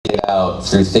out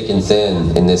through thick and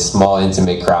thin in this small,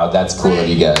 intimate crowd. That's cool of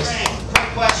you guys. Quick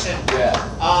question. Yeah.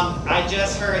 I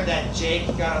just heard that Jake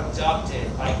got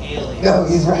abducted by aliens. No,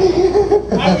 he's right here.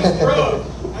 I was probed.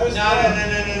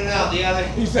 No, the other.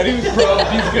 He said he was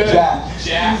probed. He's good.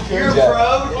 Jack. You're Jack.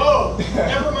 probed? Whoa,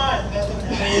 never mind. That didn't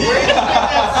happen. Where did you get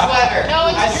that sweater? No,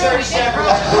 it's I true. searched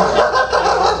everywhere.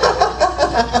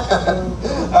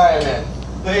 Alright, man.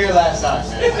 Play your last song,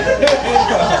 man.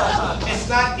 It's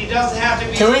not, it doesn't have to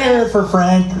be. Can we hear it for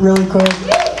Frank really quick?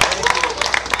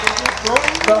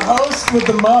 The host with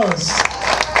the most.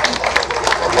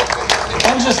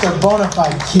 And just a bona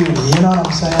fide cutie, you know what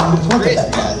I'm saying? Look at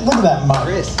that guy. Look at that mug.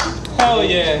 Hell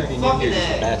yeah. Fucking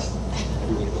A.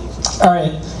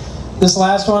 Alright, this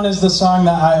last one is the song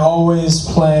that I always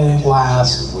play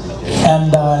last.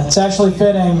 And it's actually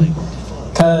fitting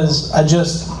because I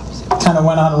just kind of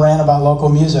went on a rant about local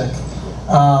music.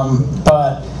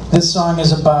 But this song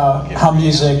is about how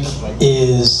music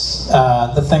is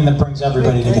the thing that brings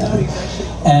everybody together.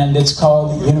 And it's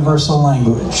called Universal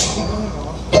Language.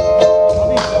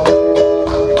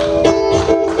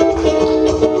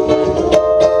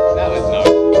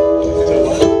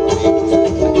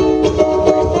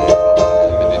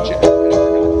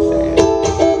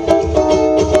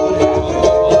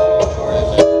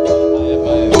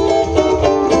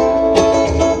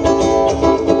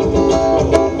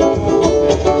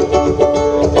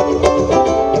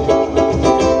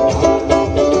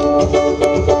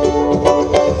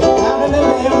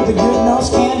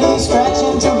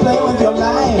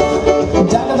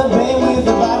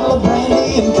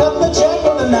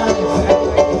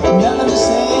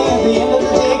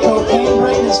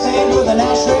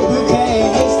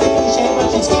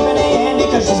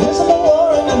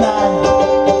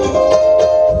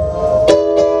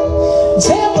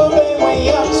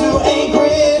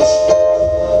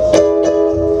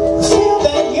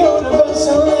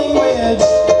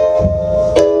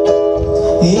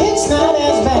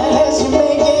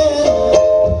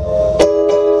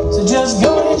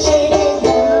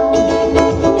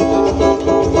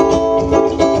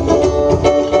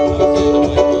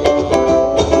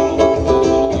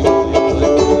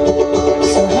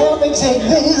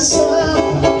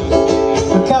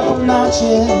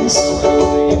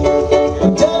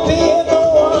 Don't be the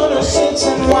one who sits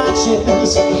and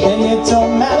watches, and it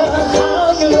don't matter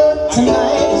how you look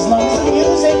tonight, as long as the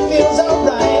music feels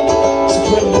alright. So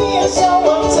quit being so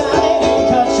uptight and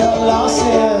cut your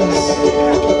losses.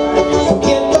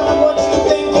 Forget about what you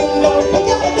think you know. You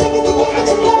gotta take it together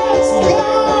tonight. Let's go.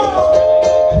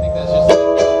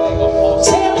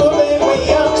 Tampa Bay way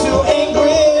up to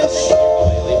Anchorage.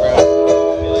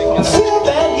 Feel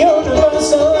that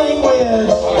universal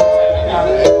language.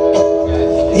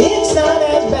 It's not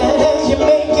as bad as you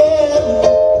make it,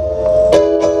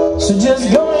 so just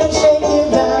go and shake it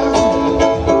down.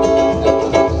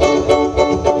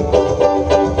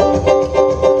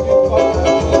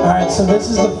 Alright, so this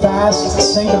is the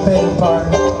fast syncopated part.